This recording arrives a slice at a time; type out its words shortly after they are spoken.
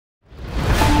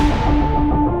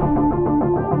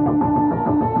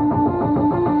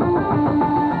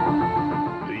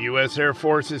U.S. Air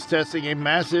Force is testing a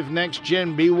massive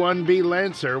next-gen B-1B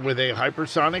Lancer with a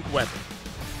hypersonic weapon.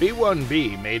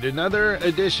 B-1B made another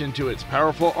addition to its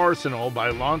powerful arsenal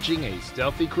by launching a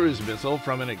stealthy cruise missile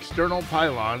from an external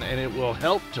pylon, and it will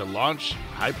help to launch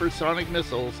hypersonic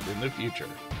missiles in the future.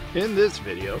 In this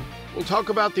video, we'll talk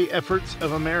about the efforts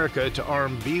of America to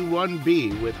arm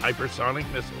B-1B with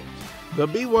hypersonic missiles. The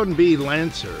B-1B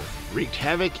Lancer wreaked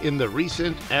havoc in the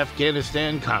recent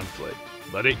Afghanistan conflict,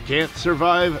 but it can't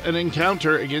survive an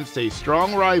encounter against a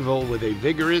strong rival with a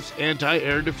vigorous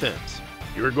anti-air defense.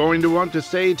 You're going to want to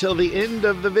stay till the end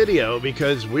of the video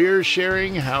because we're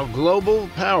sharing how global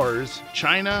powers,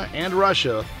 China and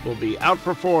Russia, will be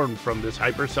outperformed from this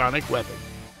hypersonic weapon.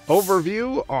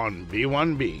 Overview on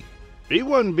B-1B.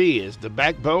 B-1B is the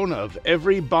backbone of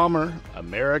every bomber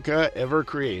America ever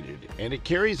created, and it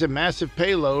carries a massive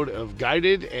payload of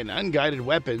guided and unguided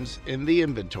weapons in the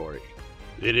inventory.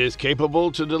 It is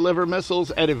capable to deliver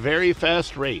missiles at a very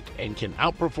fast rate and can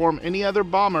outperform any other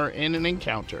bomber in an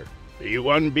encounter.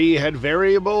 B-1B had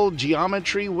variable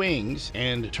geometry wings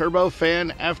and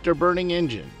turbofan afterburning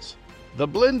engines, the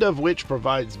blend of which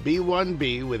provides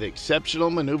B-1B with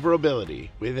exceptional maneuverability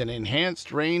with an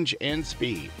enhanced range and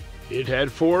speed. It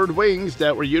had forward wings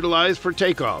that were utilized for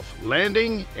takeoff,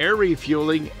 landing, air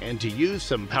refueling, and to use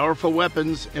some powerful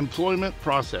weapons employment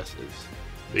processes.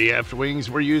 The aft wings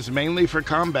were used mainly for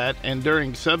combat and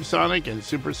during subsonic and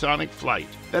supersonic flight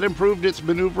that improved its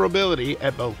maneuverability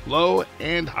at both low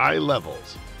and high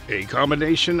levels. A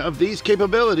combination of these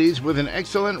capabilities with an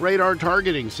excellent radar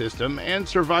targeting system and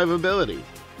survivability,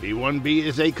 B-1B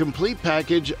is a complete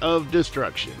package of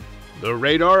destruction. The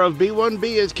radar of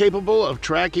B-1B is capable of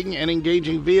tracking and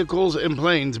engaging vehicles and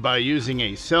planes by using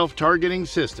a self-targeting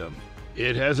system.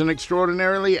 It has an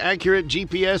extraordinarily accurate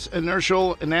GPS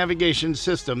inertial navigation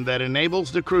system that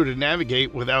enables the crew to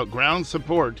navigate without ground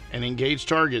support and engage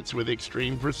targets with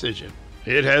extreme precision.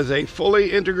 It has a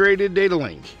fully integrated data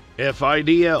link,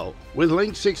 FIDL, with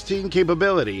Link 16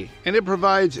 capability, and it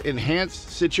provides enhanced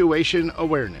situation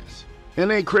awareness.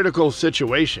 In a critical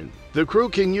situation, the crew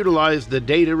can utilize the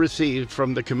data received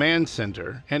from the command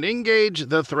center and engage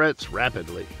the threats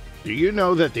rapidly. Do you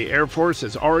know that the Air Force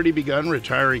has already begun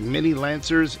retiring many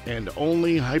Lancers and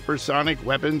only hypersonic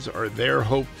weapons are their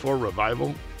hope for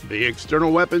revival? The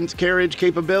external weapons carriage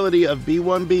capability of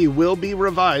B-1B will be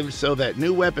revived so that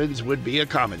new weapons would be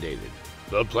accommodated.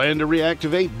 The plan to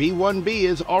reactivate B-1B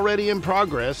is already in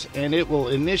progress, and it will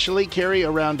initially carry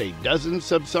around a dozen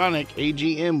subsonic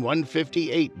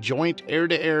AGM-158 Joint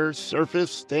Air-to-Air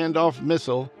Surface Standoff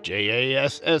Missile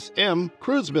JASSM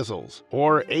cruise missiles,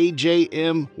 or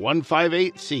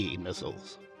AJM-158C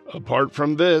missiles. Apart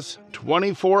from this,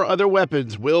 24 other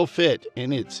weapons will fit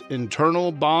in its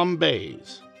internal bomb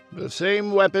bays. The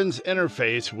same weapons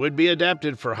interface would be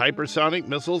adapted for hypersonic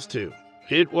missiles too.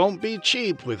 It won't be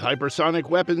cheap with hypersonic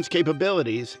weapons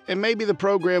capabilities, and maybe the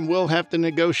program will have to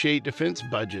negotiate defense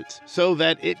budgets so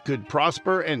that it could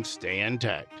prosper and stay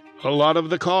intact. A lot of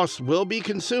the costs will be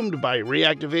consumed by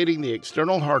reactivating the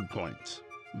external hardpoints.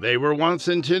 They were once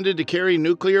intended to carry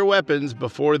nuclear weapons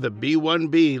before the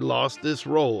B-1B lost this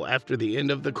role after the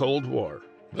end of the Cold War.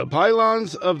 The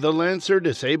pylons of the Lancer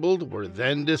disabled were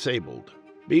then disabled.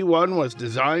 B-1 was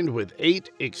designed with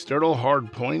 8 external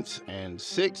hardpoints, and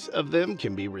 6 of them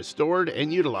can be restored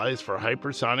and utilized for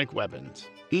hypersonic weapons.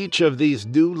 Each of these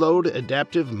dual-load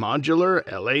adaptive modular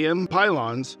LAM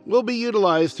pylons will be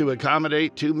utilized to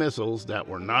accommodate 2 missiles that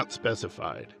were not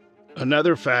specified.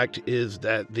 Another fact is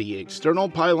that the external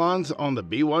pylons on the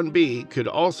B-1B could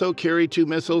also carry 2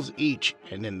 missiles each,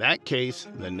 and in that case,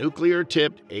 the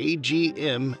nuclear-tipped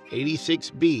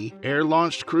AGM-86B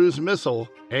Air-Launched Cruise Missile,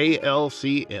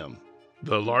 ALCM.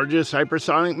 The largest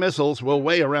hypersonic missiles will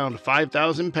weigh around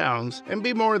 5,000 pounds and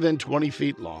be more than 20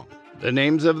 feet long. The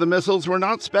names of the missiles were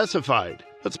not specified,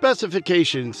 but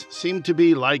specifications seem to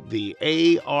be like the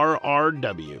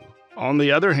ARRW. On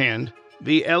the other hand,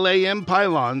 the LAM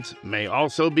pylons may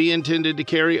also be intended to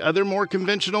carry other more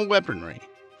conventional weaponry.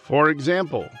 For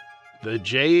example, the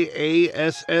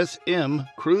JASSM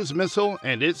cruise missile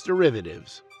and its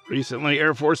derivatives. Recently,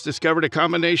 Air Force discovered a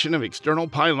combination of external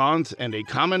pylons and a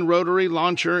common rotary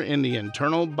launcher in the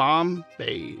internal bomb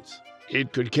bays.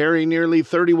 It could carry nearly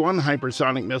 31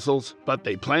 hypersonic missiles, but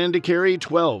they plan to carry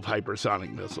 12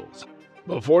 hypersonic missiles.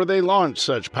 Before they launch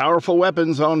such powerful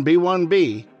weapons on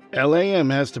B-1B, LAM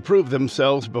has to prove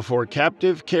themselves before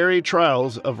captive carry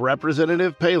trials of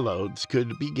representative payloads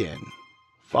could begin,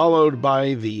 followed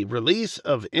by the release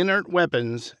of inert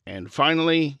weapons and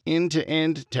finally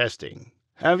end-to-end testing.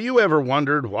 Have you ever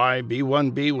wondered why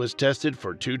B-1B was tested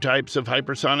for two types of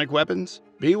hypersonic weapons?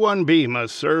 B-1B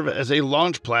must serve as a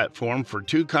launch platform for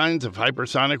two kinds of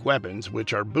hypersonic weapons,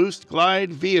 which are boost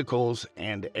glide vehicles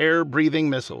and air-breathing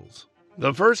missiles.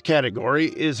 The first category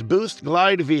is boost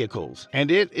glide vehicles, and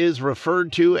it is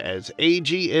referred to as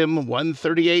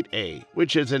AGM-138A,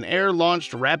 which is an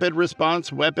air-launched rapid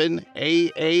response weapon,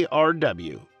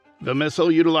 AARW. The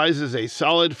missile utilizes a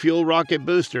solid fuel rocket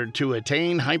booster to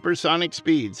attain hypersonic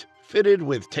speeds, fitted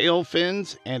with tail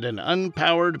fins and an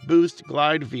unpowered boost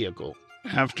glide vehicle.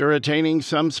 After attaining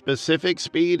some specific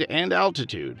speed and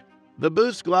altitude, the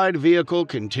boost glide vehicle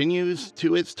continues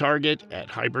to its target at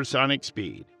hypersonic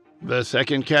speed. The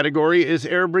second category is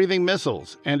air-breathing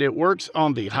missiles, and it works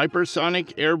on the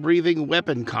Hypersonic Air-Breathing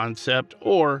Weapon Concept,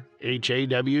 or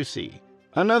HAWC.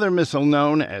 Another missile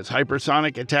known as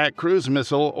Hypersonic Attack Cruise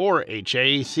Missile, or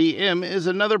HACM, is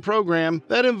another program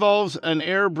that involves an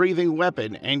air-breathing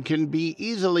weapon and can be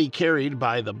easily carried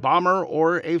by the bomber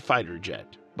or a fighter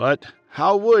jet. But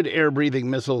how would air-breathing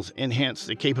missiles enhance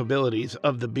the capabilities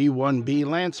of the B-1B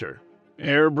Lancer?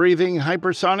 Air-breathing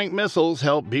hypersonic missiles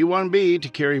help B-1B to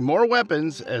carry more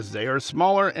weapons as they are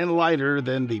smaller and lighter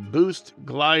than the boost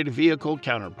glide vehicle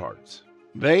counterparts.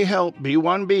 They help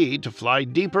B-1B to fly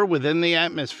deeper within the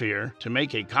atmosphere to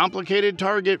make a complicated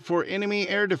target for enemy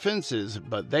air defenses,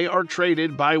 but they are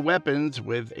traded by weapons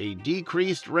with a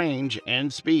decreased range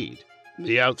and speed.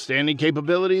 The outstanding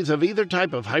capabilities of either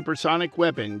type of hypersonic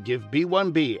weapon give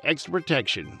B-1B extra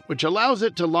protection, which allows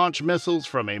it to launch missiles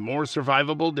from a more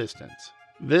survivable distance.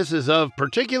 This is of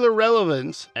particular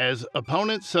relevance as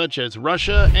opponents such as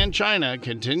Russia and China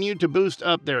continue to boost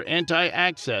up their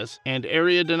anti-access and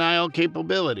area denial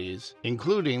capabilities,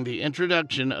 including the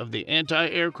introduction of the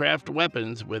anti-aircraft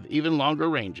weapons with even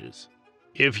longer ranges.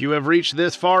 If you have reached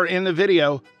this far in the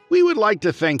video, we would like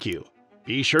to thank you.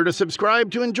 Be sure to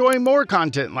subscribe to enjoy more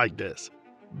content like this.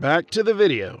 Back to the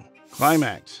video.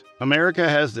 Climax. America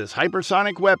has this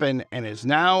hypersonic weapon and is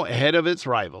now ahead of its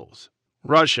rivals.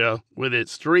 Russia, with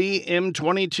its 3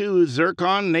 M22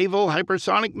 Zircon naval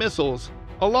hypersonic missiles,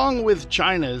 along with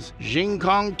China's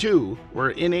Xingkong-2, were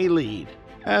in a lead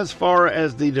as far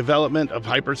as the development of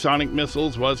hypersonic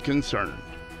missiles was concerned.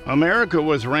 America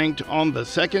was ranked on the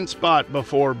second spot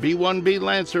before B-1B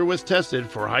Lancer was tested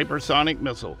for hypersonic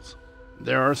missiles.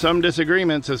 There are some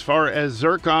disagreements as far as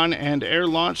Zircon and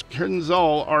air-launched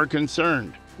Kinzhal are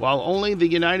concerned. While only the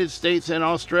United States and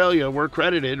Australia were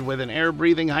credited with an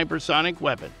air-breathing hypersonic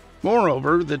weapon.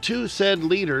 Moreover, the two said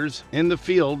leaders in the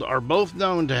field are both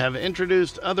known to have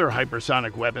introduced other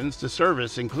hypersonic weapons to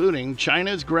service, including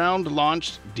China's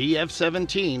ground-launched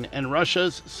DF-17 and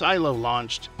Russia's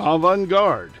silo-launched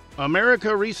Avangard.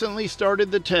 America recently started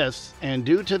the tests, and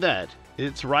due to that,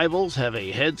 its rivals have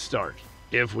a head start.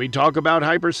 If we talk about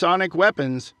hypersonic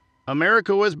weapons,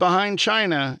 America was behind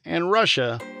China and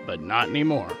Russia, but not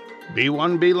anymore.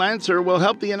 B-1B Lancer will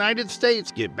help the United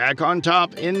States get back on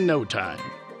top in no time.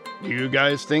 Do you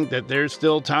guys think that there's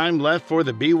still time left for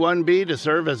the B-1B to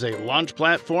serve as a launch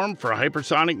platform for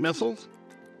hypersonic missiles?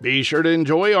 Be sure to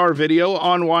enjoy our video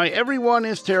on why everyone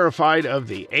is terrified of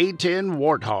the A-10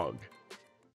 Warthog.